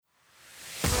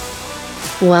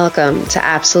Welcome to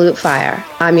Absolute Fire.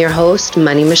 I'm your host,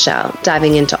 Money Michelle,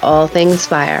 diving into all things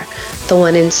fire, the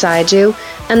one inside you,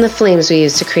 and the flames we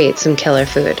use to create some killer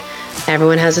food.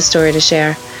 Everyone has a story to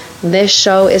share. This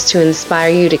show is to inspire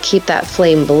you to keep that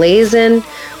flame blazing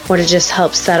or to just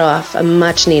help set off a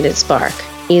much needed spark.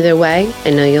 Either way, I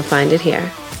know you'll find it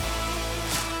here.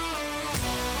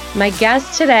 My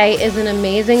guest today is an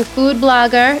amazing food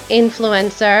blogger,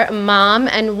 influencer, mom,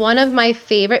 and one of my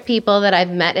favorite people that I've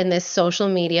met in this social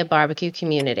media barbecue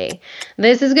community.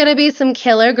 This is going to be some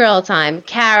killer girl time.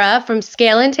 Kara from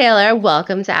Tailor,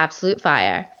 welcome to Absolute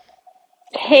Fire.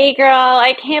 Hey girl,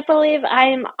 I can't believe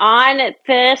I'm on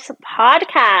this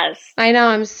podcast. I know,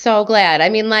 I'm so glad. I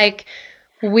mean,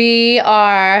 we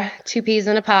are two peas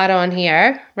in a pod on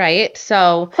here, right?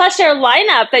 So plus your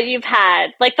lineup that you've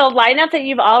had, like the lineup that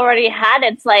you've already had,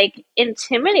 it's like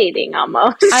intimidating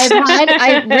almost.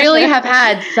 I really have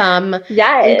had some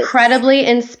incredibly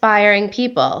inspiring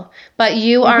people, but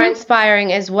you are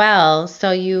inspiring as well.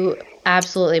 So you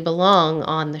absolutely belong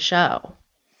on the show.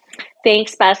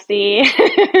 Thanks, bestie.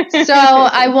 So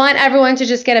I want everyone to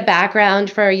just get a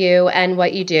background for you and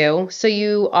what you do. So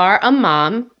you are a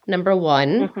mom, number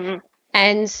one.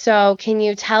 And so can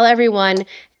you tell everyone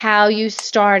how you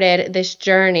started this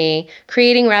journey,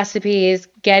 creating recipes,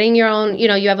 getting your own,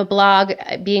 you have a blog,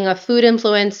 being a food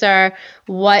influencer.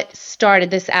 What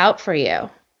started this out for you?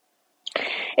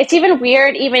 It's even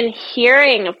weird even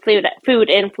hearing food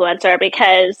influencer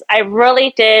because I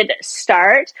really did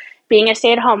start being a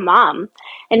stay-at-home mom.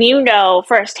 And you know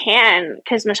firsthand,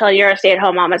 because Michelle, you're a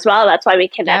stay-at-home mom as well. That's why we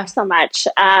connect so much.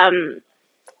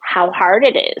 How hard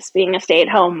it is being a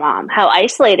stay-at-home mom, how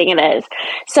isolating it is.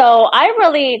 So I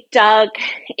really dug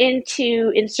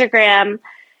into Instagram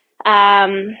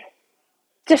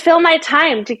to fill my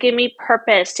time, to give me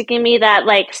purpose, to give me that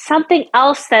like something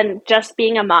else than just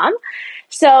being a mom.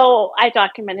 So I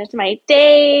documented my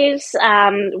days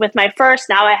with my first.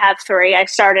 Now I have 3. I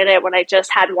started it when I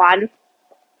just had 1.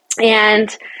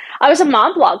 And I was a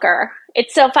mom blogger.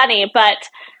 It's so funny, but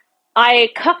I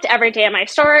cooked every day in my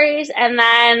stories. And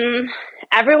then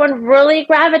everyone really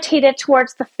gravitated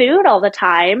towards the food all the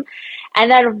time. And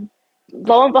then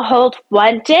lo and behold,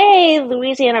 one day,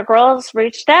 Louisiana girls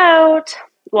reached out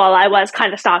while I was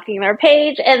kind of stalking their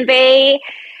page. And they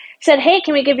said, hey,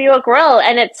 can we give you a grill?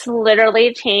 And it's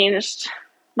literally changed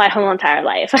my whole entire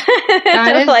life.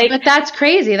 But that's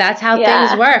crazy. That's how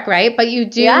things work, right? But you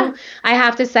do, I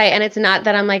have to say, and it's not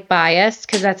that I'm like biased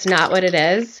because that's not what it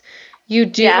is. You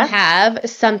do have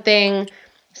something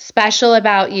special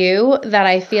about you that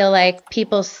I feel like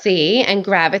people see and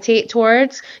gravitate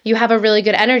towards. You have a really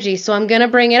good energy. So I'm going to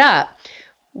bring it up.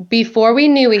 Before we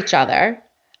knew each other,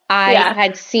 I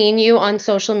had seen you on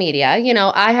social media.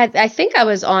 I think I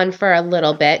was on for a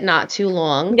little bit, not too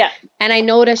long. Yeah. And I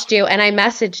noticed you and I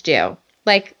messaged you.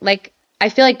 Like I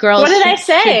feel like girls should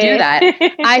do that.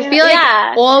 I feel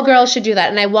like all girls should do that.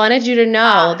 And I wanted you to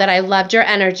know that I loved your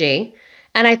energy.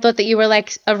 And I thought that you were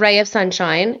like a ray of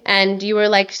sunshine and you were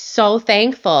like so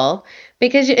thankful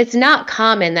because it's not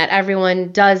common that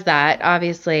everyone does that.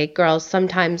 Obviously, girls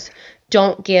sometimes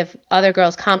don't give other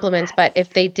girls compliments, but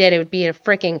if they did, it would be a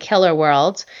freaking killer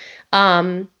world.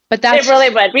 But that's it really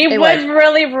would. We would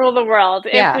really rule the world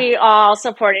if we all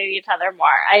supported each other more.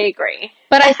 I agree.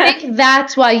 But I think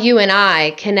that's why you and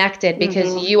I connected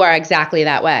because you are exactly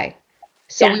that way.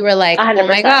 So we were like, 100%. Oh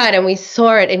my God, and we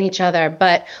saw it in each other.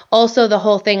 But also the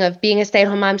whole thing of being a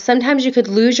stay-at-home mom, sometimes you could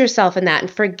lose yourself in that and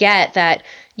forget that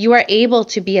you are able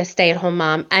to be a stay-at-home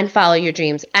mom and follow your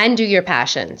dreams and do your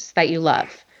passions that you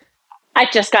love. I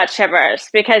just got shivers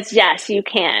because yes, you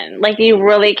can. Like you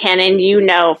really can, and you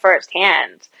know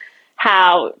firsthand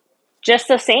how just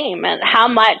the same and how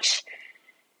much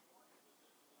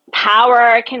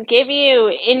power it can give you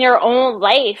in your own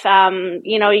life.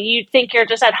 You think you're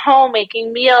just at home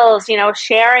making meals,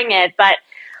 sharing it, but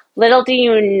little do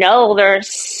you know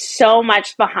there's so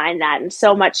much behind that and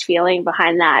so much feeling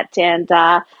behind that. And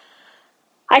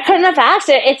I couldn't have asked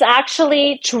it. It's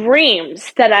actually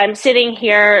dreams that I'm sitting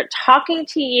here talking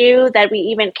to you, that we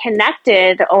even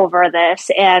connected over this.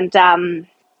 And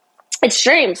it's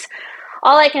dreams.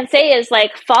 All I can say is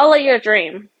like, follow your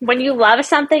dream. When you love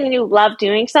something and you love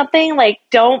doing something, like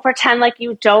don't pretend like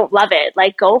you don't love it.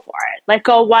 Like go for it. Like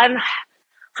go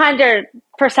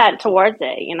 100% towards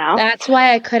it, That's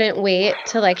why I couldn't wait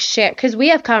to like share, because we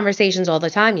have conversations all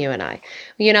the time, you and I,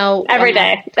 every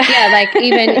day. Like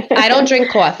even I don't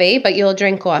drink coffee, but you'll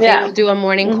drink coffee. We'll do a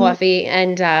morning coffee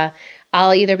and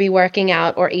I'll either be working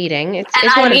out or eating. It's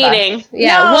one of us.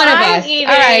 Yeah, no, one of us. Eating.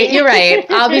 All right, you're right.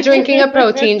 I'll be drinking a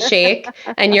protein shake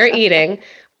and you're eating.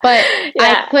 But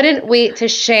I couldn't wait to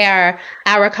share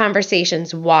our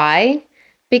conversations. Why?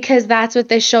 Because that's what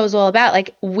this show's all about.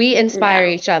 Like, we inspire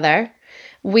each other.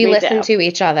 We listen to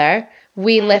each other.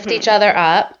 We lift each other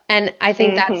up. And I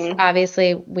think that's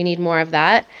obviously we need more of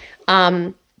that.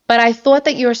 But I thought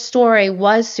that your story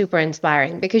was super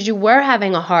inspiring because you were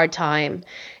having a hard time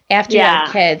after you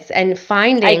had kids and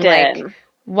finding like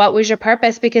what was your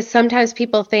purpose, because sometimes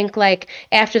people think like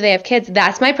after they have kids,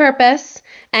 that's my purpose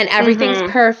and everything's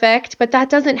perfect, but that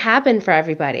doesn't happen for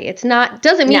everybody. It's not,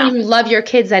 doesn't mean you love your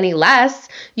kids any less.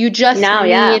 You just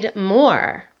need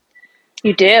more.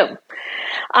 You do.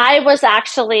 I was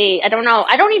actually, I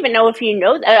don't even know if you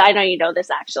know, I know you know this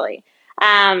actually.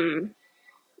 I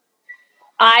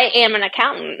am an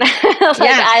accountant.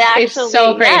 It's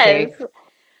so crazy. Yes.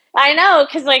 I know,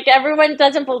 because like everyone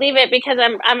doesn't believe it because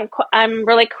I'm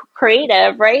really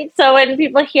creative, right? So when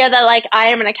people hear that like I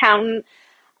am an accountant,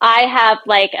 I have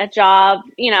like a job,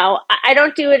 I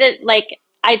don't do it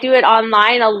I do it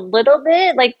online a little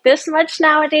bit, like this much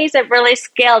nowadays. I've really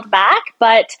scaled back,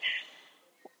 but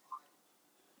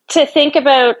to think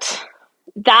about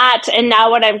that and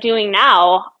now what I'm doing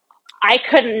now, I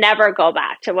could never go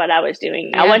back to what I was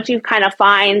doing now. Once you kind of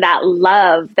find that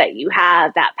love that you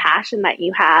have, that passion that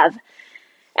you have.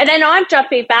 And I know I'm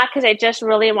jumping back because I just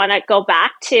really want to go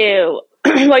back to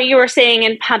what you were saying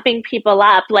and pumping people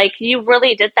up. Like, you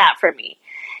really did that for me.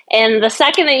 And the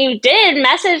second that you did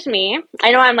message me,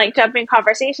 I know I'm like jumping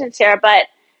conversations here, but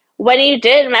when you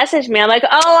did message me, I'm like,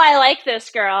 oh, I like this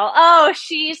girl. Oh,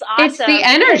 she's awesome. It's the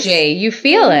energy. You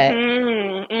feel it.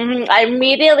 I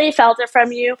immediately felt it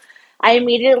from you. I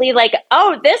immediately like,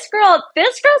 oh, this girl's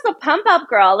a pump up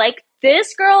girl. Like,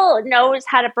 this girl knows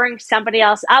how to bring somebody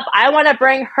else up. I want to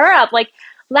bring her up. Like,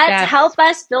 let's help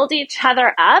us build each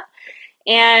other up.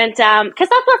 And because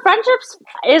that's what friendships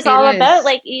is all about.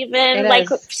 Like, even like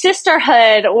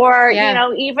sisterhood or,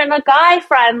 even a guy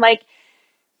friend, like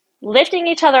lifting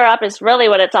each other up is really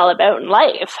what it's all about in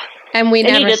life. And we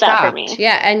never you did stopped. That for me.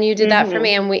 Yeah, and you did that for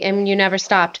me, and you never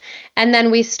stopped. And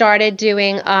then we started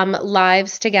doing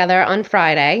lives together on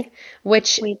Friday,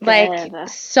 which like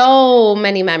so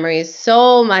many memories,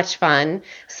 so much fun.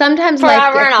 Sometimes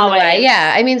life gets in the way.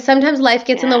 Yeah, I mean, sometimes life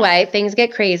gets in the way. Things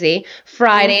get crazy.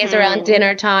 Fridays around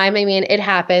dinner time. I mean, it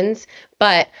happens.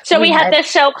 But so we had this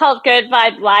show called Good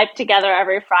Vibe Live together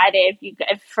every Friday.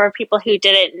 If for people who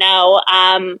didn't know.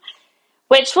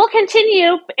 Which will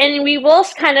continue, and we will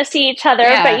kind of see each other.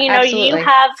 But, absolutely. You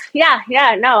have,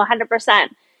 100%.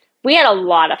 We had a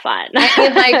lot of fun. I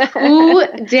mean, like, who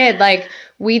did, like,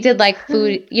 we did, like,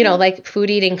 food, like, food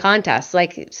eating contests,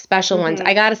 like, special ones.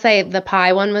 I gotta say, the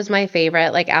pie one was my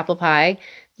favorite, like, apple pie.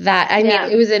 That, I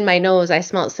mean, it was in my nose. I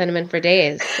smelled cinnamon for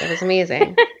days. It was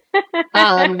amazing.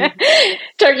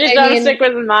 Turkey drumstick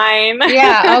was mine.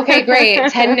 Yeah, okay, great.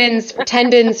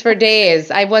 Tendons for days.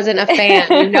 I wasn't a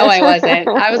fan. I wasn't.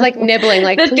 I was like nibbling,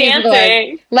 like, please,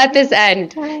 Lord, let this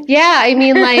end. Yeah, I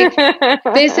mean, like,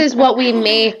 this is what we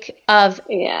make of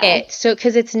it. So,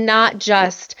 because it's not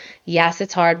just, yes,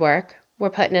 it's hard work. We're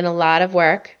putting in a lot of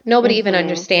work. Nobody even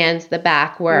understands the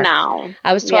back work. No.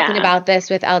 I was talking about this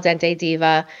with Al Dente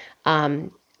Diva,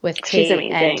 with T. She's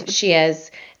amazing. And she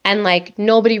is. And like,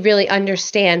 nobody really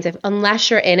understands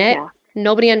unless you're in it,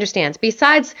 nobody understands.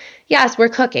 Besides, yes, we're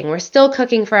cooking. We're still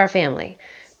cooking for our family.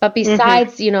 But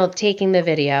besides, taking the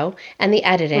video and the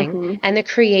editing and the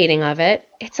creating of it,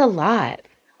 it's a lot.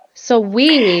 So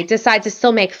we decide to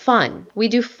still make fun. We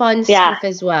do fun stuff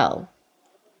as well.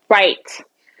 Right.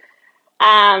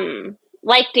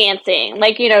 Like dancing,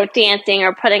 dancing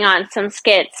or putting on some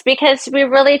skits, because we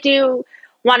really do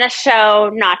want to show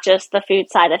not just the food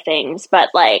side of things, but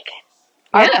like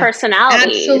our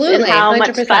personalities and how 100%.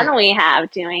 Much fun we have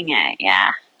doing it.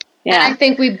 Yeah. And I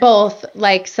think we both,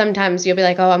 like, sometimes you'll be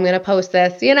like, oh, I'm going to post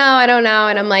this, I don't know.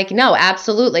 And I'm like, no,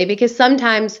 absolutely. Because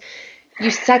sometimes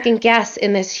you second guess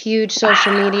in this huge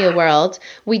social media world.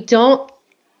 We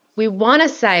want to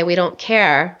say we don't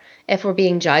care if we're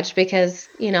being judged because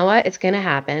you know what? It's going to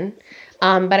happen.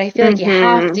 But I feel like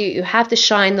you have to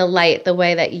shine the light the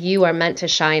way that you are meant to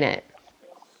shine it.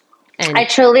 And I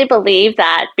truly believe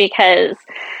that because,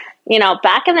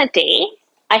 back in the day,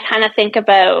 I kind of think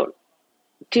about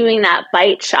doing that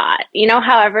bite shot. You know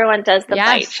how everyone does the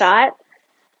bite shot?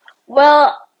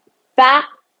 Well, back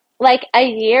like a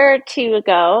year or two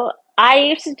ago, I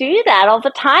used to do that all the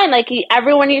time. Like,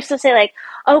 everyone used to say, like,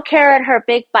 oh, Karen, her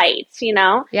big bites,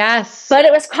 Yes. But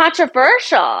it was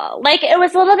controversial. Like, it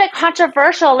was a little bit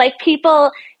controversial. Like,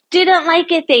 people didn't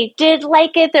like it, they did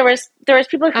like it. There was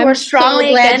people who were strongly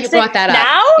so glad against you brought it. That up.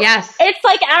 Now, yes, it's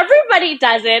like everybody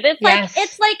does it. It's yes. like,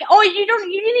 it's like, oh, you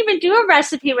didn't even do a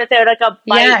recipe without like a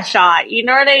bite shot. You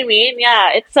know what I mean?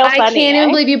 Yeah, it's so funny. I can't even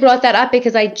believe you brought that up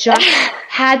because I just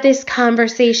had this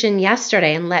conversation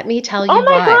yesterday, and let me tell you why. Oh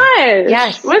my gosh.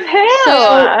 Yes. With who?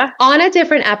 So on a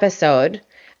different episode,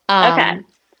 okay,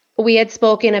 we had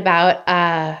spoken about,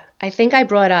 I think I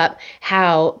brought up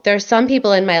how there's some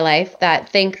people in my life that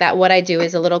think that what I do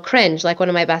is a little cringe, like one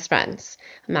of my best friends.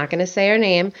 I'm not going to say her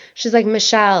name. She's like,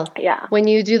 Michelle, when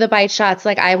you do the bite shots,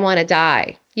 like I want to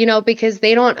die, you know, because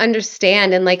they don't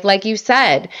understand. And like you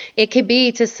said, it could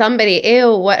be to somebody,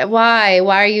 ew, why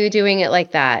are you doing it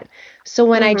like that? So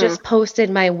when I just posted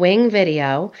my wing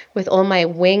video with all my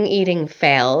wing eating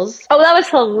fails. Oh, that was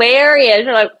hilarious.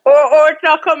 You're like, oh, it's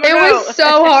not coming out. It was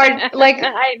so hard. Like,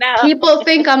 I know. People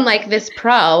think I'm like this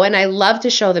pro, and I love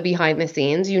to show the behind the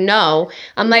scenes. You know,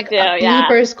 I'm like a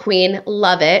bloopers queen.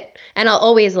 Love it. And I'll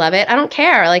always love it. I don't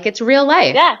care. Like, it's real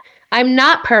life. Yeah. I'm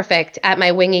not perfect at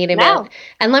my wing eating. No.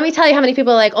 And let me tell you how many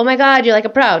people are like, oh my God, you're like a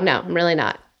pro. No, I'm really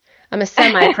not. I'm a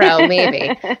semi-pro,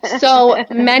 maybe. So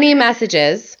many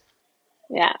messages.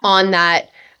 Yeah. On that,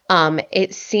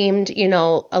 it seemed, you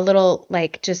know, a little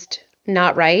like just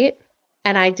not right.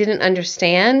 And I didn't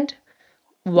understand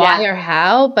why or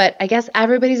how, but I guess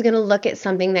everybody's going to look at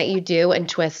something that you do and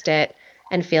twist it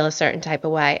and feel a certain type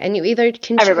of way. And you either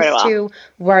can choose to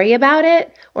worry about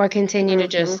it or continue to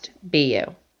just be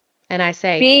you. And I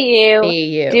say,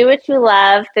 be you. Do what you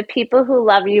love. The people who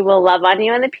love you will love on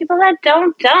you. And the people that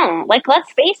don't. Like,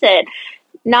 let's face it,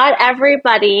 not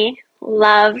everybody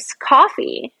loves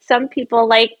coffee. Some people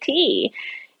like tea,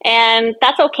 and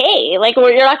that's okay. Like,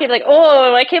 you're not gonna be like,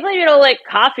 oh, I can't believe you don't like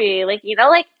coffee. Like, you know,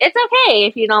 like, it's okay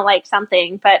if you don't like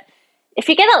something, but if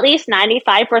you get at least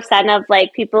 95% of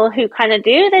like people who kind of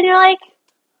do, then you're like,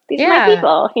 these are my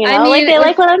people, you know, I mean, like they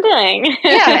like what I'm doing.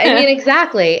 Yeah, I mean,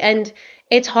 exactly. And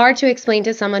it's hard to explain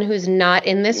to someone who's not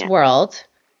in this world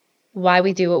why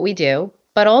we do what we do.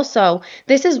 But also,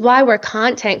 this is why we're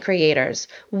content creators.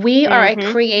 We are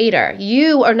a creator.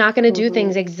 You are not going to do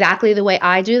things exactly the way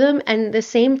I do them, and the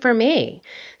same for me.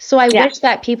 So I wish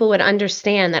that people would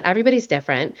understand that everybody's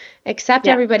different, accept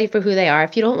everybody for who they are.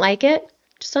 If you don't like it,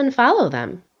 just unfollow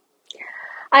them.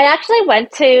 I actually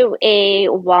went to a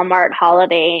Walmart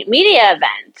holiday media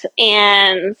event,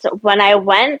 and when I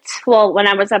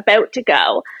was about to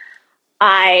go,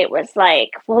 I was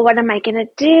like, well, what am I going to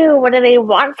do? What do they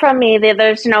want from me?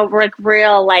 There's no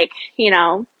real, like, you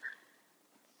know,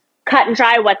 cut and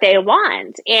dry what they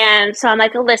want. And so I'm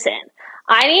like, listen,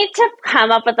 I need to come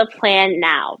up with a plan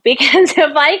now, because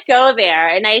if I go there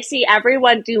and I see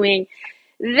everyone doing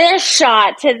this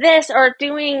shot to this or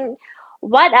doing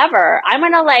whatever, I'm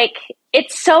going to like,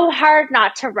 it's so hard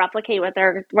not to replicate what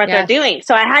they're doing.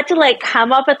 So I had to like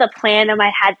come up with a plan in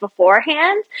my head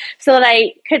beforehand so that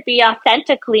I could be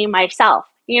authentically myself.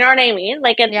 You know what I mean?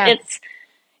 Like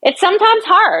it's sometimes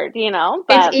hard, you know,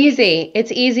 but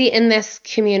it's easy in this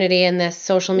community, in this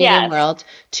social media world,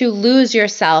 to lose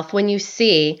yourself when you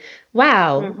see,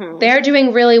 wow, they're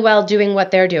doing really well doing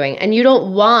what they're doing, and you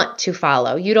don't want to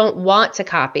follow, you don't want to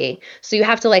copy. So you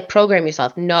have to like program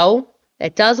yourself. No,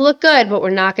 it does look good, but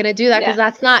we're not going to do that because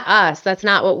that's not us. That's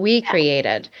not what we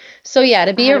created. So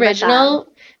to be 100%.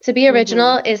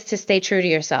 original is to stay true to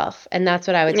yourself. And that's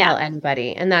what I would tell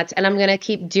anybody. And I'm going to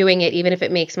keep doing it even if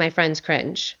it makes my friends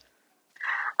cringe.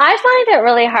 I find it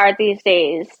really hard these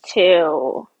days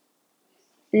to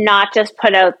not just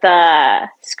put out the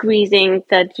squeezing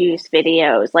the juice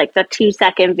videos, like the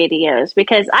 2-second videos,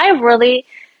 because I really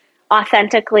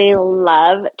authentically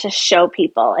love to show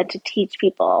people and to teach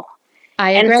people.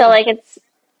 I agree. And so like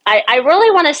I really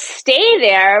want to stay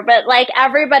there, but like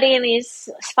everybody in these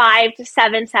 5 to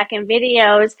 7 second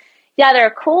videos, they're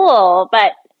cool,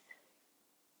 but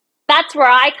that's where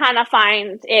I kind of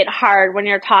find it hard when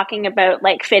you're talking about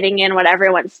like fitting in what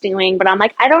everyone's doing. But I'm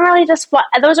like, I don't really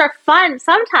those are fun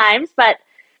sometimes, but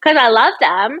because I love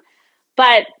them,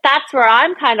 but that's where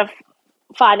I'm kind of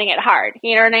finding it hard.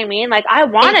 You know what I mean? Like I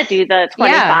want to do the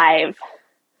 25.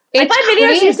 Like my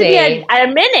videos used to be a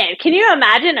minute. Can you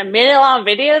imagine a minute-long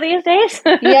video these days?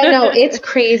 It's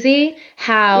crazy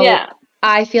how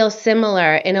I feel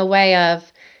similar in a way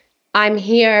of I'm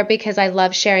here because I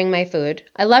love sharing my food.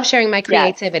 I love sharing my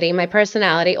creativity, my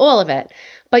personality, all of it.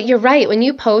 But you're right. When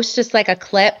you post just like a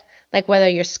clip, like whether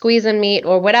you're squeezing meat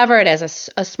or whatever it is,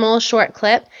 a small short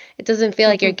clip, it doesn't feel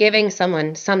like you're giving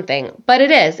someone something. But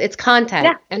it is. It's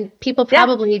content. And people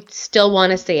probably still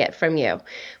want to see it from you.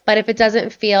 But if it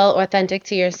doesn't feel authentic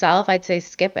to yourself, I'd say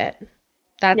skip it.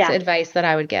 That's advice that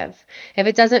I would give. If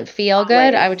it doesn't feel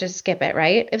good, I would just skip it,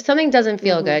 right? If something doesn't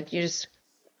feel good, you just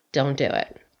don't do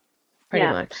it. Pretty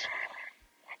much.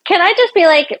 Can I just be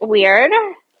like weird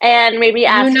and maybe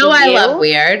ask you? I love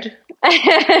weird.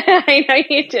 I know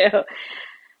you do.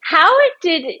 How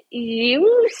did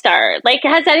you start? Like,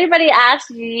 has anybody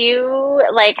asked you,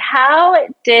 like, how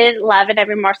did Love in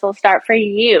Every Morsel start for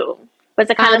you? Was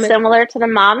it kind of similar to the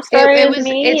mom story with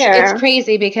me? It's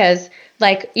crazy because,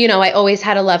 like, I always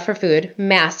had a love for food,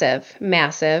 massive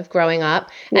growing up.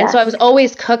 And so I was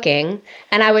always cooking,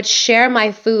 and I would share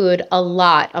my food a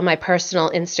lot on my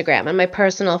personal Instagram and my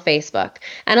personal Facebook.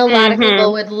 And a lot of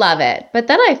people would love it. But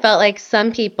then I felt like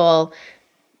some people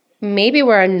maybe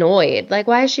were annoyed. Like,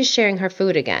 why is she sharing her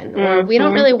food again? Or we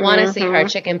don't really want to see her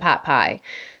chicken pot pie.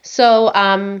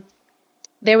 So,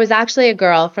 there was actually a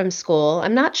girl from school.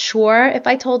 I'm not sure if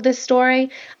I told this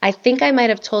story. I think I might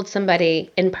have told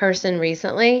somebody in person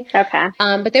recently. Okay.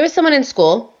 But there was someone in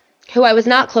school who I was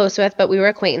not close with, but we were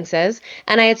acquaintances.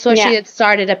 And I saw she had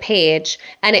started a page,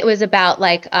 and it was about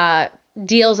like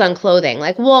deals on clothing,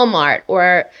 like Walmart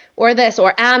or this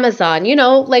or Amazon,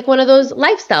 like one of those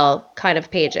lifestyle kind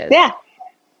of pages. Yeah.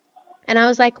 And I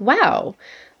was like, wow.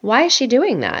 Why is she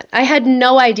doing that? I had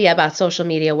no idea about social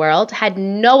media world, had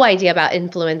no idea about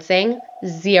influencing,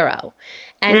 zero.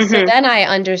 And so then I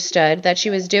understood that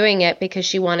she was doing it because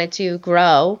she wanted to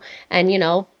grow and,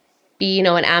 be,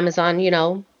 an Amazon,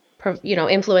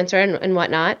 influencer and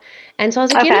whatnot. And so I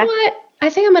was like, you know what? I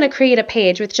think I'm going to create a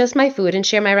page with just my food and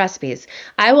share my recipes.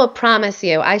 I will promise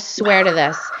you, I swear to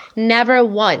this, never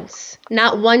once,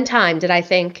 not one time did I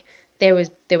think there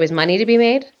was money to be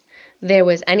made. There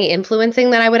was any influencing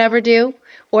that I would ever do,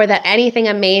 or that anything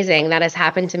amazing that has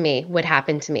happened to me would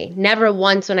happen to me. Never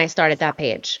once when I started that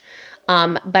page.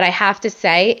 But I have to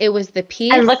say, it was the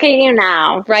piece. And look at you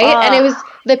now. Right? Oh. And it was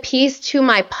the piece to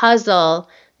my puzzle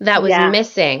that was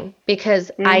missing,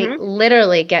 because I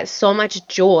literally get so much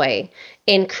joy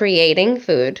in creating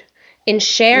food, in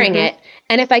sharing it.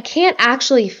 And if I can't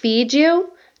actually feed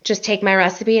you, just take my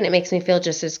recipe and it makes me feel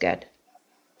just as good.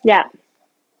 Yeah.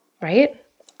 Right?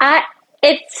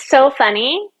 It's so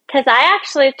funny because I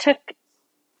actually took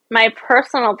my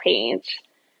personal page,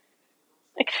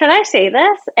 like, should I say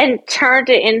this? And turned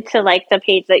it into like the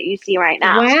page that you see right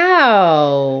now.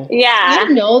 Wow. Yeah. I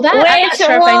didn't know that. I'm not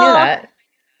sure if I knew that.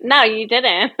 No, you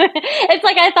didn't. It's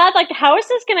like, I thought, like, how is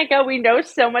this going to go? We know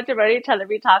so much about each other.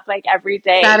 We talk like every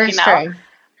day. That is true.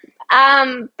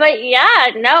 But yeah,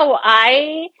 no,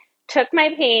 I took my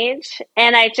page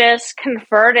and I just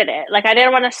converted it. Like, I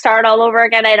didn't want to start all over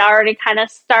again. I'd already kind of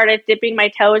started dipping my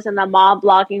toes in the mom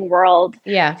blogging world.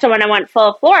 Yeah. So when I went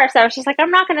full force, I was just like,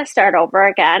 I'm not going to start over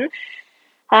again.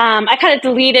 I kind of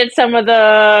deleted some of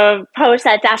the posts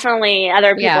that definitely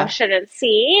other people shouldn't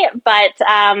see. But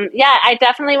I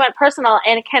definitely went personal.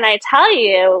 And can I tell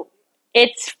you,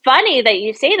 it's funny that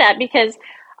you say that, because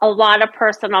a lot of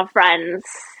personal friends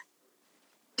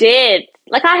did.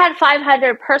 Like, I had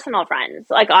 500 personal friends,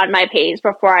 like, on my page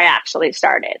before I actually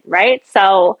started, right?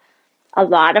 So a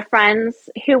lot of friends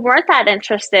who weren't that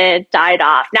interested died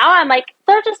off. Now I'm like,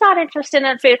 they're just not interested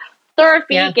in food. They're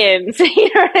vegans. You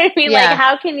know what I mean? Like,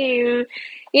 how can you,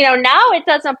 now it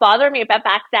doesn't bother me, but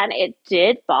back then it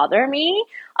did bother me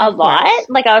a lot.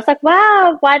 Like, I was like,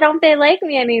 wow, why don't they like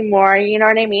me anymore? You know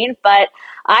what I mean? But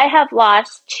I have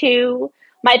lost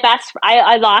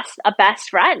I lost a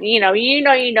best friend. You know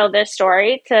this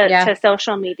story to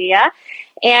social media.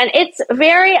 And it's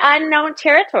very unknown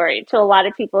territory to a lot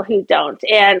of people who don't.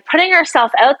 And putting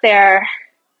yourself out there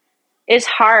is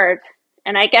hard.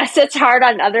 And I guess it's hard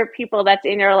on other people that's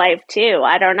in your life too.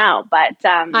 I don't know, but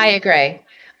I agree.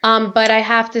 But I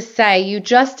have to say, you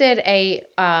just did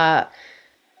a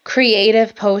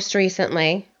creative post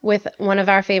recently with one of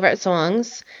our favorite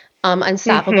songs,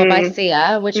 Unstoppable by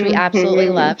Sia, which we absolutely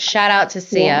love. Shout out to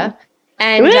Sia.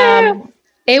 And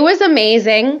it was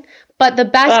amazing. But the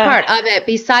best part of it,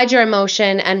 besides your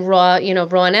emotion and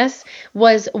rawness,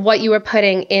 was what you were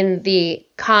putting in the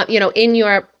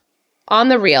on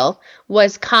the reel,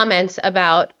 was comments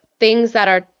about things that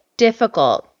are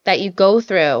difficult that you go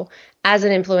through as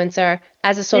an influencer,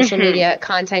 as a social media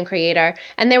content creator,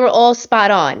 and they were all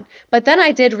spot on. But then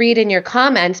I did read in your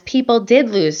comments, people did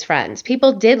lose friends.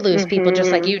 People did lose people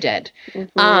just like you did.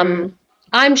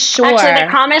 I'm sure. Actually,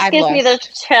 the comments gives me the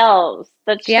chills.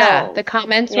 Yeah, the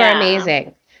comments were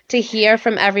amazing. To hear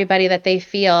from everybody that they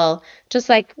feel just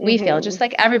like we feel, just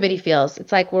like everybody feels.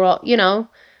 It's like we're all,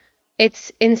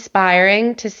 it's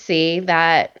inspiring to see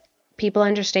that people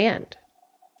understand.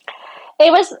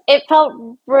 It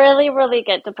felt really, really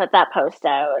good to put that post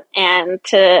out and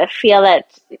to feel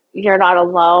that you're not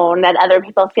alone, that other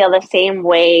people feel the same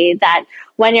way, that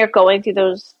when you're going through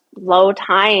those low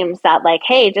times, that like,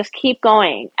 hey, just keep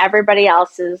going. Everybody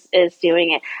else is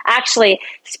doing it. Actually,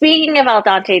 speaking of Al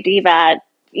Dente Diva,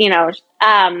 you know,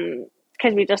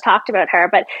 because we just talked about her,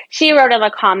 but she wrote in the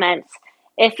comments,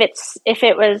 if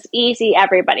it was easy,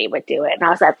 everybody would do it. And I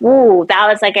was like, ooh, that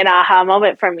was like an aha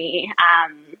moment for me.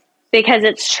 Because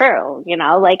it's true, you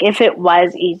know, like if it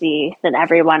was easy, then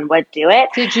everyone would do it.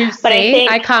 Did you see?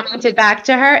 I commented back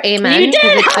to her, amen. You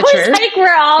did. It's the truth. Like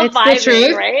we're all it's vibing, the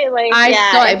truth. Right? Like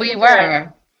I saw it. We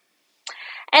were.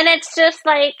 And it's just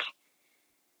like,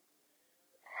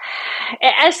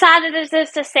 as sad as it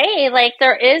is to say, like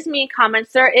there is mean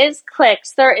comments, there is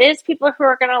clicks, there is people who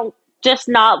are going to just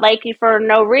not like you for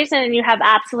no reason, and you have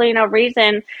absolutely no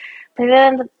reason. But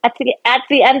then at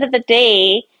the end of the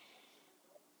day,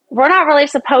 we're not really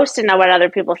supposed to know what other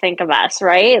people think of us,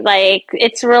 right? Like,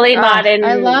 it's really not in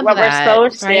what we're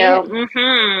supposed right? to.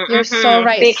 Mm-hmm, You're so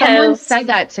right. Because someone said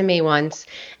that to me once,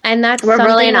 and that's something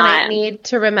really that I need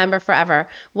to remember forever.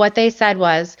 What they said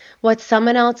was, what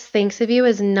someone else thinks of you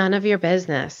is none of your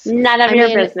business. None of your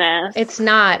business. It's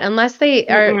not, unless they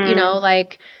are, you know,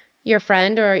 like your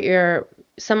friend or your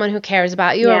someone who cares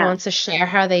about you or wants to share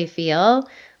how they feel.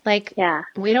 Like,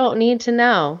 we don't need to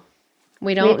know.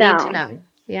 We don't need to know.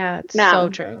 Yeah, it's so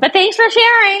true. But thanks for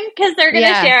sharing, because they're going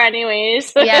to share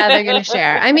anyways. Yeah, they're going to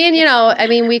share. I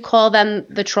mean, we call them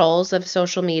the trolls of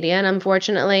social media, and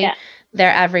unfortunately,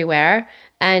 they're everywhere.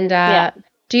 And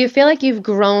do you feel like you've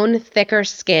grown thicker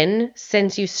skin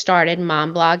since you started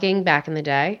mom blogging back in the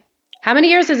day? How many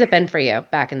years has it been for you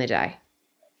back in the day?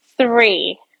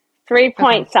 3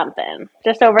 point something,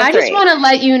 just over 3. I just want to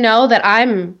let you know that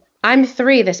I'm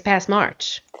 3 this past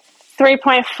March.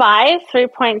 3.5, 3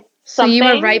 point. So you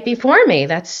were right before me.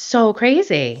 That's so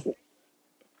crazy.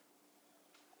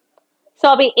 So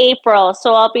I'll be April.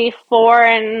 So I'll be 4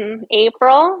 in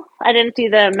April. I didn't do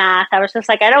the math. I was just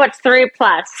like, I know it's 3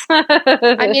 plus.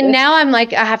 I mean, now I'm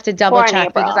like, I have to double check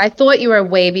because I thought you were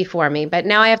way before me, but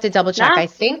now I have to double check. I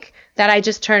think that I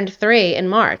just turned 3 in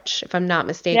March, if I'm not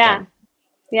mistaken.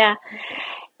 Yeah.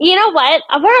 You know what?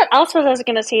 What else was I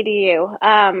going to say to you?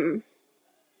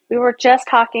 We were just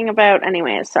talking about,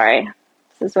 anyways, sorry.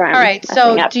 All right.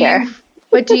 So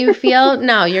do you feel,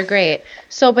 no, you're great.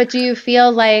 So, but do you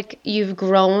feel like you've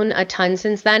grown a ton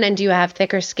since then? And do you have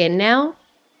thicker skin now?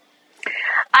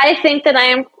 I think that I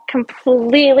am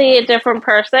completely a different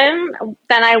person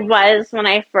than I was when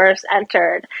I first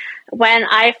entered. When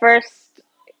I first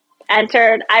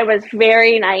entered, I was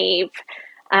very naive.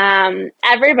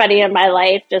 Everybody in my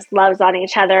life just loves on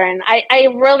each other. And I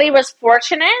really was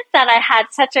fortunate that I had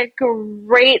such a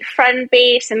great friend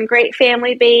base and great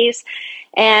family base.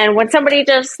 And when somebody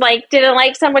just like didn't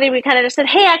like somebody, we kind of just said,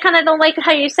 hey, I kind of don't like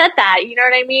how you said that. You know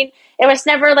what I mean? It was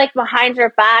never like behind your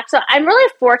back. So I'm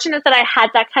really fortunate that I had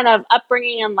that kind of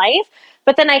upbringing in life.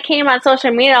 But then I came on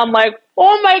social media, I'm like,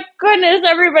 oh my goodness,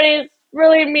 everybody's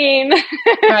really mean.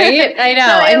 Right? I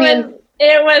know.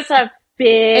 It was a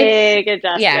big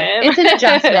adjustment. Yeah, it's an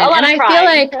adjustment.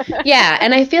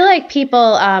 And I feel like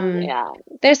people,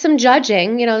 there's some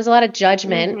judging, you know, there's a lot of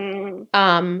judgment.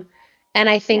 Mm-hmm. And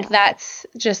I think that's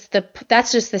just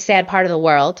the sad part of the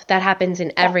world that happens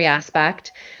in every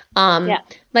aspect.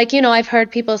 Like, you know, I've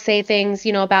heard people say things,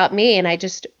 you know, about me, and I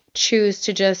just choose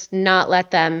to just not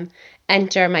let them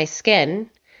enter my skin.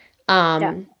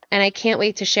 And I can't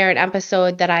wait to share an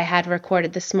episode that I had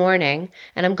recorded this morning,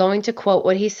 and I'm going to quote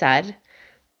what he said.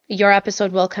 Your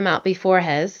episode will come out before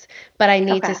his, but I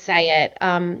need to say it.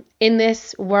 In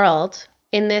this world,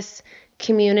 in this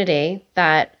community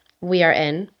that we are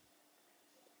in,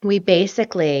 we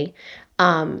basically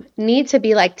need to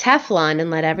be like Teflon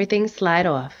and let everything slide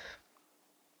off.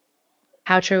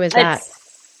 How true is that?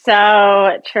 It's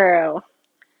so true.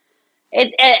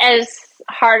 It as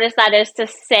hard as that is to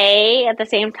say at the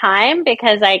same time,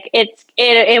 because like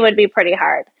it would be pretty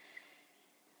hard.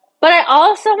 But I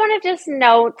also want to just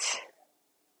note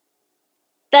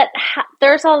that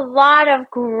there's a lot of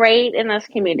great in this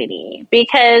community,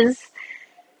 because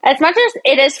as much as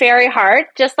it is very hard,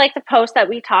 just like the post that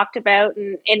we talked about,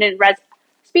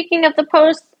 speaking of the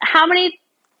post, how many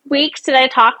weeks did I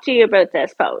talk to you about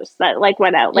this post that like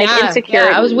went out? Like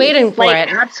insecurity. Yeah, I was waiting for it.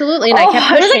 Absolutely. And I kept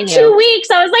pushing you. It was like 2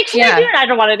 weeks. I was like, should I do it? I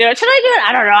don't want to do it. Should I do it?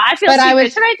 I don't know. I feel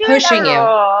stupid. Should I do pushing it?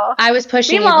 I was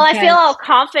pushing you. Meanwhile, I feel all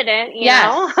confident, you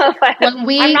know? But when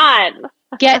we I'm not.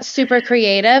 Get super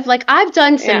creative, like I've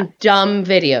done some dumb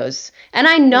videos, and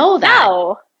I know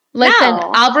that. Listen,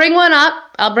 No. I'll bring one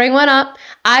up.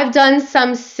 I've done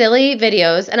some silly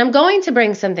videos, and I'm going to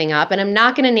bring something up, and I'm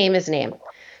not going to name his name,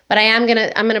 but I'm going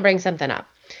to bring something up.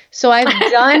 So I've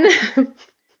done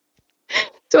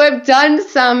I've done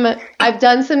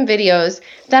some videos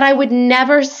that I would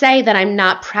never say that I'm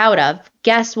not proud of.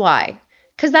 Guess why?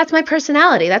 Because that's my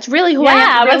personality. That's really who I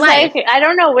am in real life. Like, I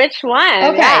don't know which one.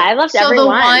 Okay. Yeah, I loved every one. So the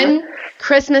one,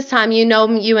 Christmas time,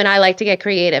 you and I like to get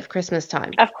creative, Christmas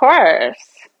time. Of course.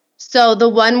 So the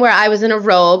one where I was in a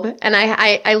robe, and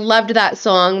I loved that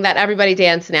song that everybody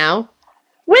dance now.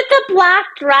 With the black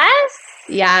dress?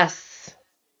 Yes.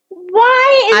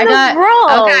 Why in the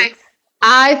world? Okay.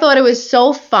 I thought it was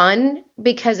so fun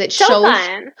because it shows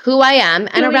who I am.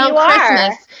 And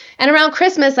around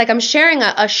Christmas, like, I'm sharing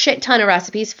a shit ton of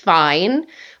recipes, fine.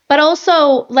 But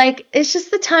also, like, it's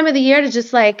just the time of the year to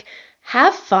just, like,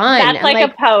 have fun. That's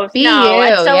like a post. Be no,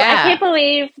 you. So I can't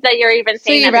believe that you're even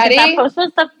saying that. Ready? That post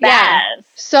was the best. Yeah.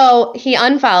 So he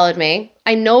unfollowed me.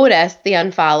 I noticed the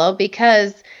unfollow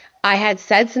because I had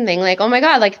said something like, oh my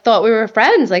God, like, thought we were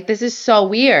friends. Like, this is so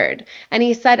weird. And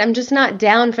he said, I'm just not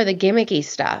down for the gimmicky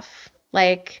stuff.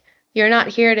 Like, you're not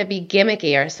here to be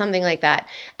gimmicky or something like that.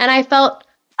 And I felt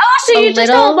so you just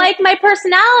don't like my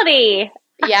personality.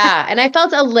 Yeah. And I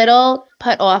felt a little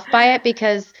put off by it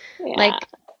because, like,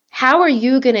 how are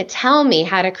you going to tell me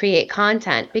how to create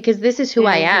content? Because this is who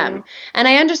I am. And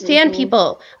I understand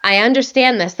people. I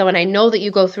understand this, though, and I know that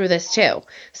you go through this too.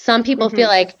 Some people feel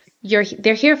like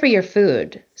they're here for your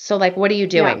food. So, like, what are you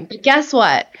doing? Yeah. But guess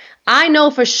what? I know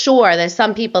for sure there's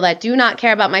some people that do not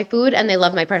care about my food and they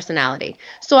love my personality.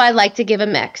 So I like to give a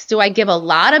mix. Do I give a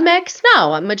lot of mix?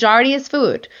 No, a majority is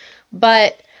food.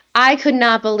 But I could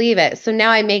not believe it. So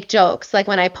now I make jokes. Like,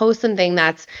 when I post something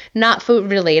that's not food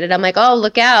related, I'm like, oh,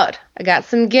 look out. I got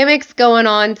some gimmicks going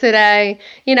on today.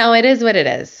 You know, it is what it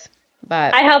is.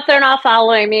 But I hope they're not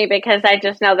following me because I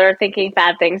just know they're thinking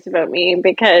bad things about me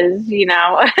because, you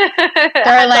know,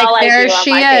 they're like, there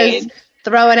she is.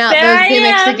 Throwing out those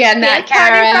gimmicks again, that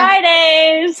Kara.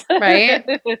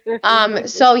 Right?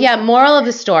 So, yeah, moral of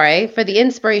the story for the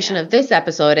inspiration of this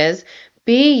episode is,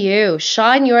 be you,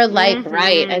 shine your light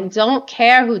bright, and don't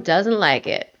care who doesn't like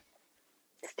it.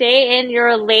 Stay in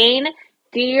your lane,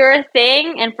 do your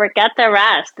thing, and forget the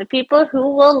rest. The people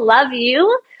who will love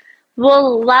you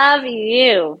will love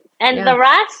you. And the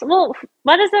rest, well,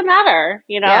 what does it matter,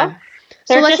 you know? Yeah.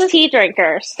 They're just tea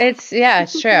drinkers. It's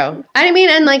true. I mean,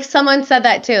 and like someone said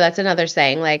that too. That's another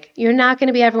saying. Like, you're not going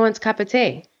to be everyone's cup of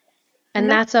tea. And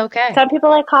that's okay. Some people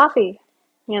like coffee,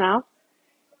 you know?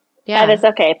 Yeah. That is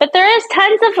okay. But there is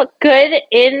tons of good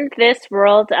in this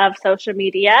world of social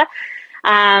media.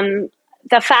 The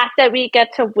fact that we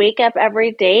get to wake up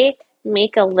every day,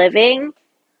 make a living,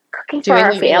 cooking for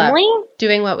our family.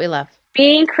 Doing what we love.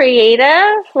 Being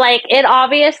creative, like, it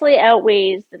obviously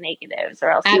outweighs the negatives, or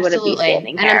else you wouldn't be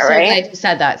standing there, right? And I'm so glad you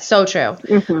said that. So true.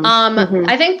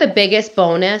 I think the biggest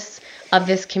bonus of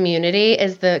this community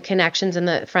is the connections and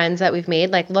the friends that we've made.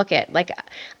 Like,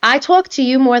 I talk to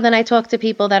you more than I talk to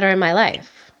people that are in my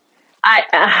life. I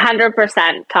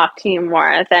 100% talk to you more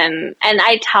and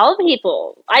I tell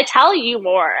you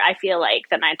more, I feel like,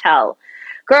 than I tell.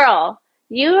 Girl,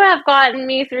 you have gotten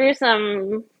me through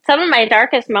some of my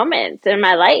darkest moments in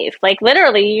my life. Like,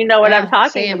 literally, you know what I'm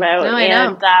talking about. No, I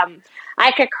know.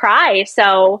 I could cry.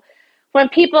 So when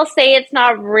people say it's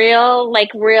not real, like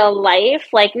real life,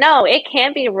 like, no, it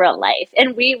can be real life.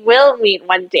 And we will meet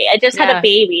one day. I just had a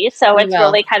baby, so it's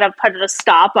really kind of put a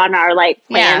stop on our, like,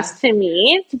 plans to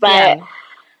meet. But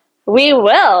we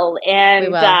will.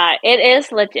 And it is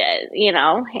legit, you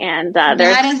know, and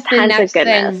there's tons of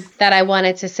goodness. Thing that I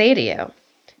wanted to say to you.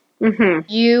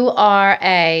 You are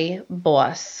a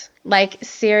boss. Like,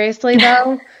 seriously,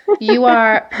 though, you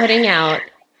are putting out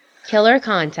killer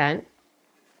content.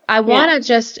 I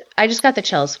just got the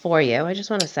chills for you. I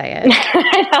just want to say it.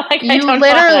 I know, like, you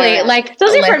literally, like,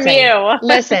 those are from you.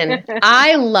 Listen,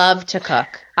 I love to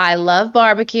cook. I love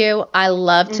barbecue. I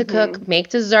love to cook, make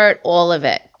dessert, all of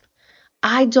it.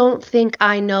 I don't think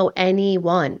I know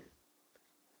anyone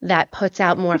that puts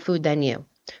out more food than you.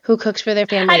 Who cooks for their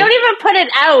family. I don't even put it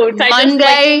out.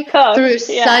 Monday through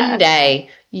Sunday,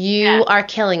 you are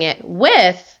killing it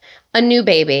with a new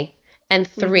baby and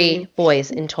 3 boys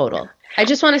in total. I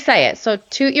just want to say it. So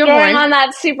toot your horn. On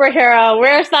that superhero.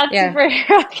 Where's that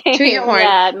superhero game? Toot your horn.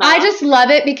 Yeah, no. I just love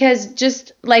it because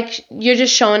just like you're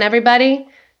just showing everybody,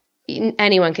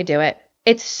 anyone could do it.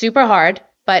 It's super hard,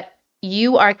 but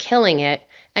you are killing it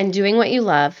and doing what you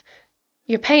love.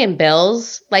 You're paying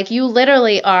bills. Like, you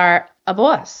literally are a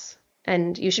boss,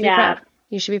 and you should be proud.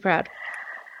 You should be proud.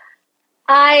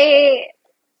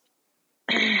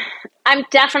 I'm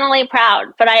definitely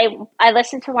proud, but I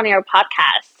listened to one of your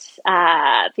podcasts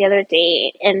the other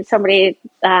day, and somebody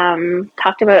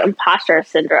talked about imposter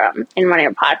syndrome in one of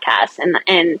your podcasts,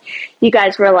 and you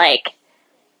guys were like,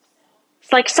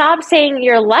 it's like, stop saying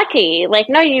you're lucky. Like,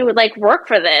 no, you would like work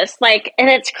for this. Like, and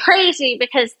it's crazy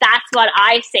because that's what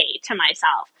I say to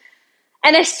myself.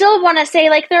 And I still want to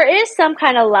say, like, there is some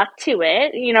kind of luck to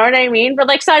it. You know what I mean? But,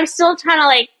 like, so I'm still trying to,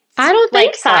 like, I don't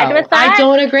think side with that. I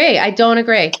don't agree. I don't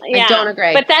agree.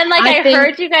 But then, like, I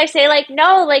heard you guys say, like,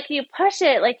 no, like, you push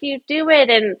it, like, you do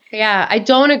it. And yeah, I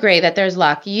don't agree that there's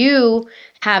luck. You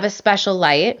have a special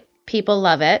light. People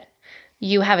love it.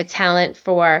 You have a talent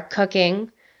for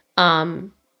cooking.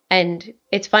 And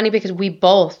it's funny because we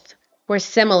both were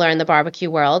similar in the barbecue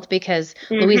world because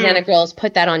Louisiana Grills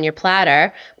put that on your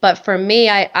platter. But for me,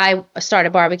 I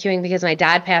started barbecuing because my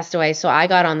dad passed away, so I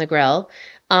got on the grill.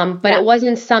 But it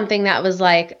wasn't something that was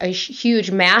like a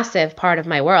huge, massive part of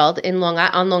my world on Long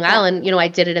Island. You know, I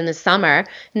did it in the summer.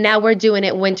 Now we're doing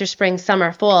it winter, spring,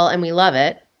 summer, fall, and we love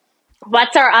it.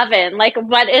 What's our oven? Like,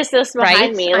 what is this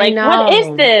behind me? Like, what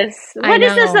is this? What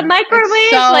is this? A microwave?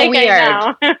 It's so like,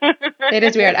 weird. It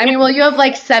is weird. I mean, well, you have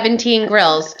like 17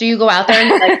 grills. Do you go out there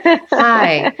and be like,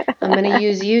 hi, I'm going to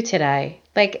use you today?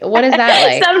 Like, what is that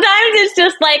like? Sometimes it's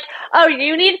just like, oh,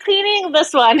 you need cleaning?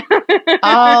 This one.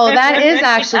 Oh, that is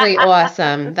actually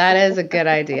awesome. That is a good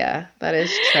idea. That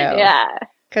is true. Yeah.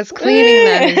 Because cleaning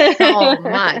them is so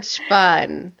much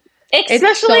fun.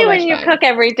 Especially when you cook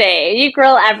every day. You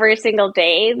grill every single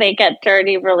day. They get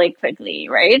dirty really quickly,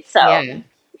 right? So, yeah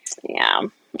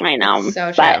I know. It's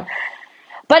so true.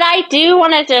 But I do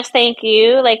want to just thank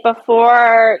you. Like,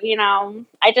 before, you know,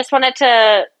 I just wanted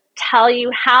to tell you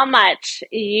how much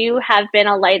you have been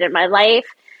a light in my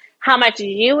life, how much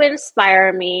you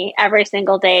inspire me every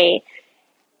single day.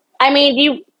 I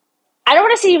mean, I don't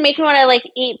want to see you make me want to, like,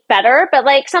 eat better, but,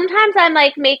 like, sometimes I'm,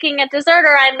 like, making a dessert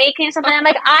or I'm making something. I'm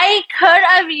like, I could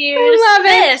have used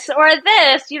this or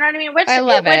this. You know what I mean? Which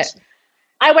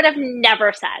I would have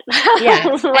never said. Yeah.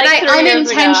 Like, and I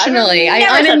unintentionally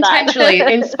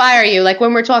inspire you. Like,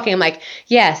 when we're talking, I'm like,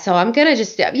 yeah, so I'm going to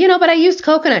just, you know, but I used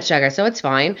coconut sugar, so it's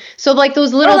fine. So, like,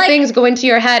 those little things go into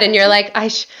your head and you're like,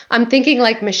 I'm thinking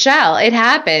like Michelle. It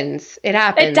happens. It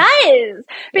does.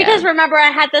 Because remember,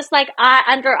 I had this, like,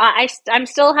 I'm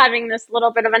still having this little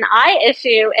bit of an eye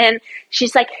issue. And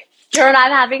she's like, you're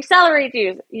not having celery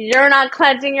juice. You're not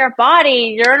cleansing your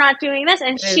body. You're not doing this.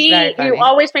 And you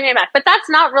always bring me back. But that's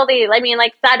not really, I mean,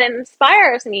 like, that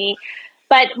inspires me.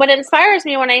 But what inspires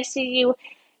me when I see you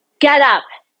get up,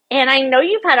 and I know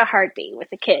you've had a hard day with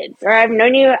the kids, or I've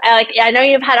known you, like, I know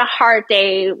you've had a hard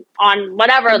day on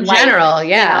whatever. In general,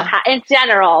 in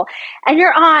general. And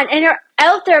you're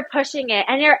out there pushing it,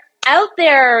 and you're out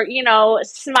there, you know,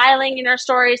 smiling in your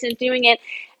stories and doing it.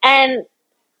 And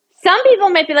some people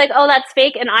might be like, oh, that's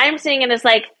fake. And I'm seeing it as,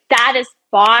 like, that is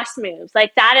boss moves.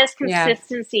 Like, that is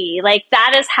consistency. Yeah. Like,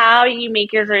 that is how you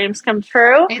make your dreams come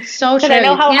true. It's so true. I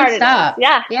know how hard stop. it is.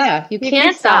 Yeah. Yeah. You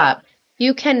can't stop.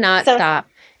 You cannot stop.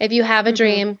 If you have a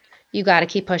dream, you got to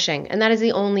keep pushing. And that is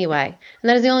the only way. And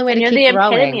that is the only way to keep growing. You're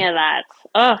the epitome of that.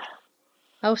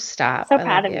 Oh, stop. So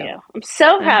proud of you. I'm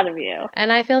so proud of you.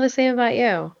 And I feel the same about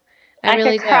you. I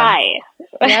really could cry.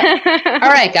 Yep.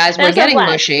 All right, guys, we're getting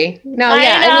mushy. No, I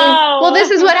mean, well, this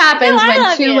is what happens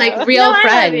when two like real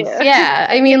friends. Yeah,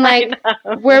 I mean, like,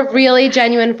 we're really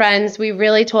genuine friends. We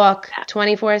really talk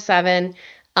 24/7,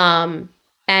 and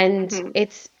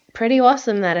it's pretty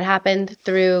awesome that it happened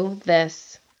through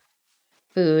this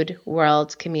food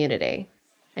world community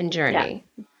and journey.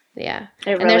 Yeah.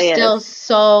 And there's still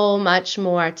so much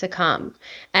more to come.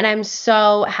 And I'm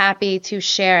so happy to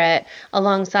share it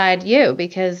alongside you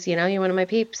because, you know, you're one of my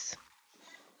peeps.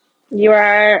 You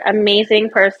are an amazing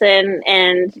person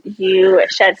and you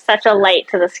shed such a light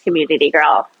to this community,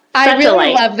 girl. I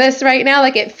really love this right now.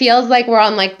 Like, it feels like we're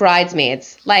on, like,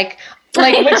 Bridesmaids. Like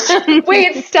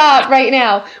wait, stop right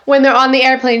now. When they're on the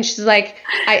airplane, she's like,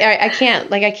 I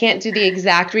can't do the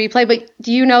exact replay, but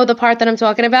do you know the part that I'm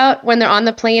talking about? When they're on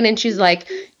the plane and she's like,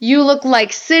 you look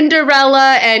like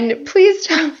Cinderella, and please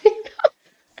tell me.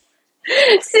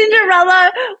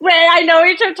 Cinderella, when I know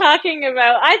what you're talking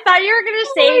about. I thought you were going to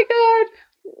say, oh my God.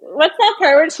 What's that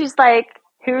part where she's like,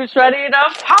 who's ready to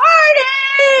party?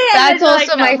 That's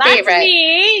also my favorite. That's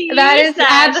me. That is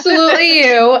absolutely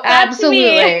you.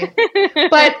 Absolutely.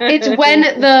 But it's when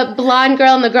the blonde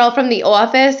girl and the girl from The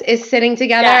Office is sitting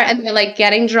together and they're like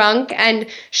getting drunk, and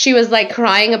she was like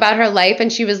crying about her life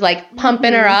and she was like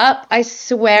pumping her up. I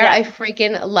swear I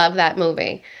freaking love that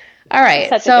movie. All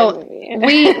right. So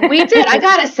we did, I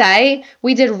gotta say,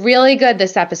 we did really good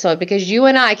this episode because you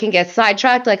and I can get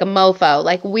sidetracked like a mofo.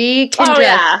 Like we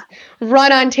can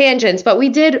run on tangents, but we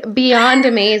did beyond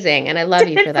amazing. And I love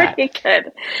you for that. Pretty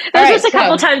good. There's just a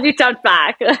couple times you jumped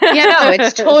back. Yeah, no,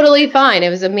 it's totally fine. It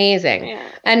was amazing. Yeah.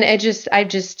 And I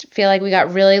just feel like we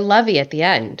got really lovey at the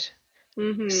end.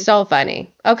 Mm-hmm. So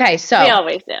funny. Okay. So we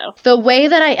always do. The way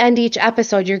that I end each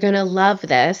episode, you're going to love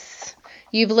this.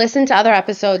 You've listened to other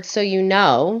episodes, so you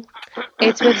know.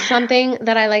 It's with something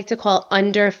that I like to call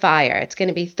under fire. It's going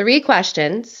to be 3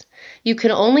 questions. You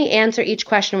can only answer each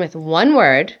question with 1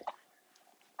 word.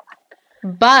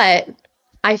 But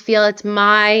I feel it's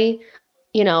my,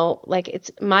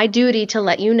 it's my duty to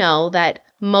let you know that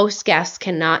most guests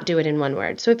cannot do it in 1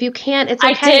 word. So if you can't, it's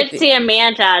okay. I did see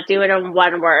Amanda do it in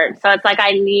 1 word. So it's like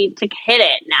I need to hit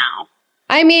it now.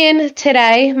 I mean,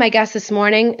 today, my guest this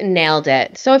morning nailed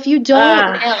it. So if you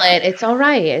don't nail it, it's all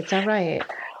right. It's all right.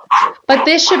 But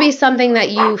this should be something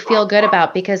that you feel good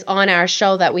about because on our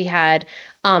show that we had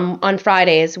on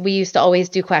Fridays, we used to always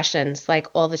do questions like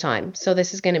all the time. So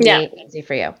this is going to be easy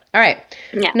for you. All right.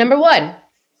 Yeah. Number 1,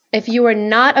 if you were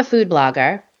not a food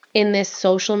blogger in this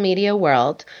social media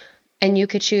world and you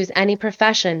could choose any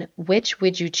profession, which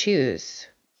would you choose?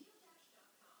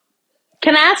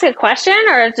 Can I ask a question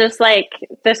or is just like,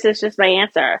 this is just my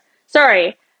answer?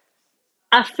 Sorry.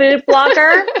 A food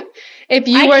blogger? If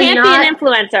you were can't be an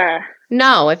influencer.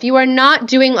 No, if you are not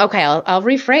doing, okay, I'll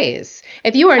rephrase.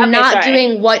 If you are not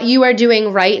doing what you are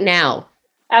doing right now.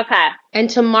 Okay. And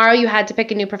tomorrow you had to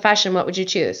pick a new profession, what would you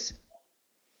choose?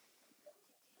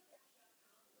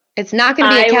 It's not going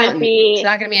to be an accountant. It's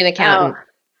not going to be an accountant.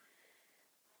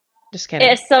 Just kidding.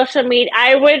 It's social media.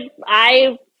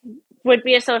 I would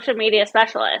be a social media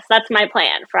specialist. That's my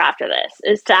plan for after this,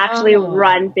 is to actually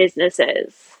run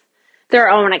businesses, their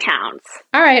own accounts.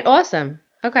 All right, awesome.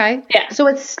 Okay. Yeah. So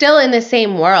it's still in the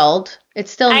same world. It's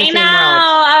still in the same world.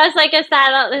 I was like, is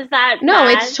that No,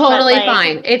 bad? It's totally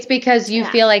fine. It's because you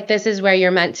feel like this is where you're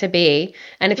meant to be.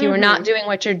 And if you were not doing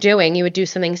what you're doing, you would do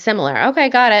something similar. Okay,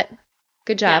 got it.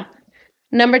 Good job. Yeah.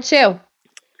 Number 2.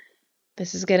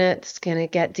 This is gonna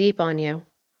get deep on you.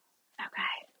 Okay.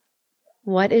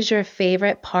 What is your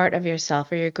favorite part of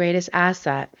yourself or your greatest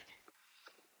asset?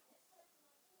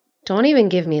 Don't even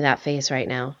give me that face right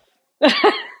now.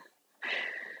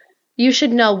 You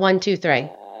should know 1, 2, 3.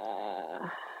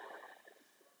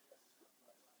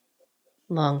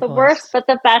 Long The pause. worst, but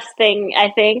the best thing, I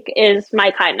think, is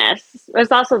my kindness.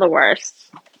 It's also the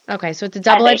worst. Okay, so it's a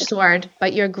double-edged sword,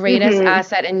 but your greatest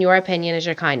asset, in your opinion, is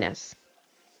your kindness.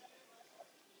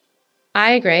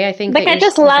 I agree. I think I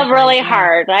just love really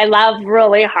hard. I love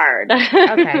really hard.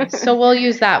 Okay, so we'll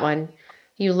use that one.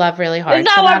 You love really hard. It's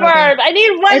not 1 word. I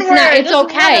need 1 word. It's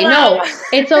okay. No,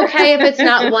 it's okay if it's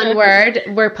not 1 word.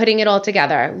 We're putting it all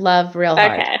together. Love real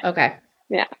hard. Okay.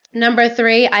 Yeah. Number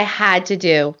 3, I had to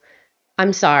do.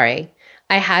 I'm sorry.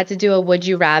 I had to do a would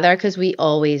you rather because we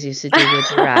always used to do would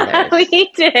you rather.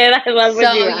 We did. I love would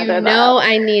you rather. So you know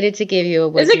I needed to give you a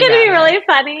would you rather. Is it going to be really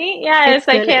funny? Yes,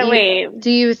 I can't wait.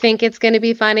 Do you think it's going to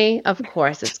be funny? Of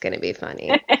course it's going to be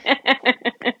funny.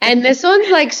 And this one's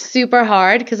like super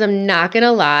hard because I'm not going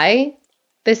to lie.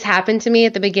 This happened to me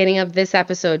at the beginning of this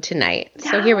episode tonight.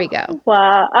 So here we go.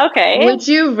 Wow. Okay. Would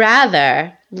you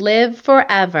rather live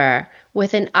forever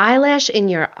with an eyelash in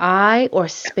your eye or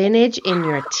spinach in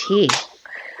your teeth?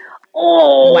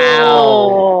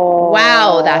 Oh.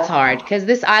 Wow, that's hard. Because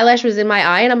this eyelash was in my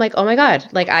eye, and I'm like, oh my God,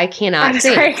 like I cannot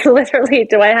see. Sorry, literally,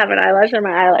 do I have an eyelash in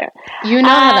my eyelash? You know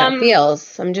how that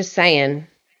feels. I'm just saying.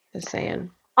 Just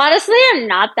saying. Honestly, I'm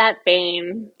not that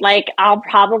vain. Like, I'll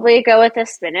probably go with the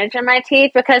spinach in my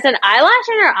teeth because an eyelash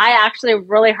in your eye actually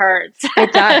really hurts.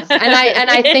 It does. And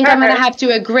I think I'm going to have to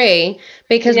agree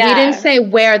because we didn't say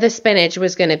where the spinach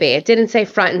was going to be. It didn't say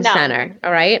front and center.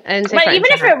 All right? I didn't say but even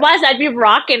if it was, I'd be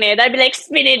rocking it. I'd be like,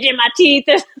 spinach in my teeth.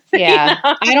 Yeah.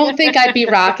 I don't think I'd be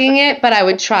rocking it, but I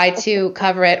would try to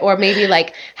cover it or maybe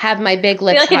like have my big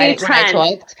lips hide when I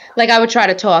talked. Like I would try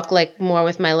to talk like more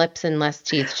with my lips and less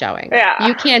teeth showing. Yeah.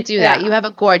 You can't do that. You have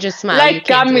a gorgeous smile. Like you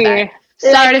can't gummy. do that.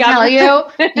 Sorry to tell you,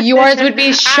 yours would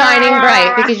be shining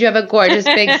bright because you have a gorgeous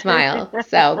big smile.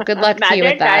 So good luck to you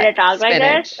with that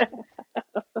spinach.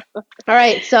 All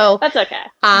right, so that's okay.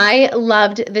 I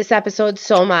loved this episode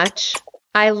so much.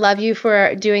 I love you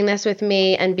for doing this with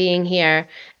me and being here,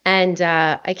 and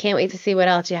I can't wait to see what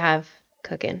else you have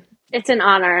cooking. It's an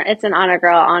honor. It's an honor,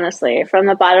 girl, honestly, from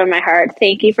the bottom of my heart.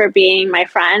 Thank you for being my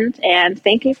friend, and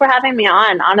thank you for having me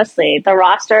on, honestly. The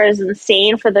roster is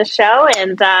insane for this show,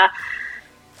 and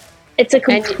it's a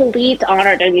complete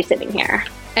honor to be sitting here.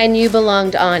 And you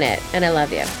belonged on it, and I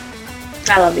love you.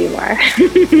 I love you more.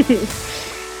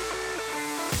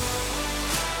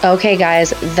 Okay,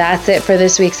 guys, that's it for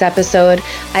this week's episode.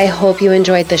 I hope you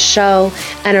enjoyed the show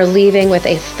and are leaving with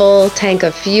a full tank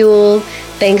of fuel.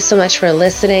 Thanks so much for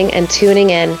listening and tuning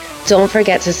in. Don't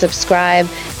forget to subscribe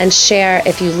and share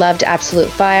if you loved Absolute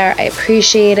Fire. I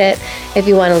appreciate it. If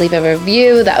you want to leave a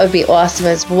review, that would be awesome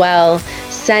as well.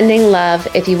 Sending love.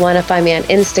 If you want to find me on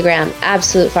Instagram,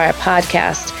 Absolute Fire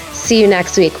Podcast. See you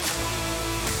next week.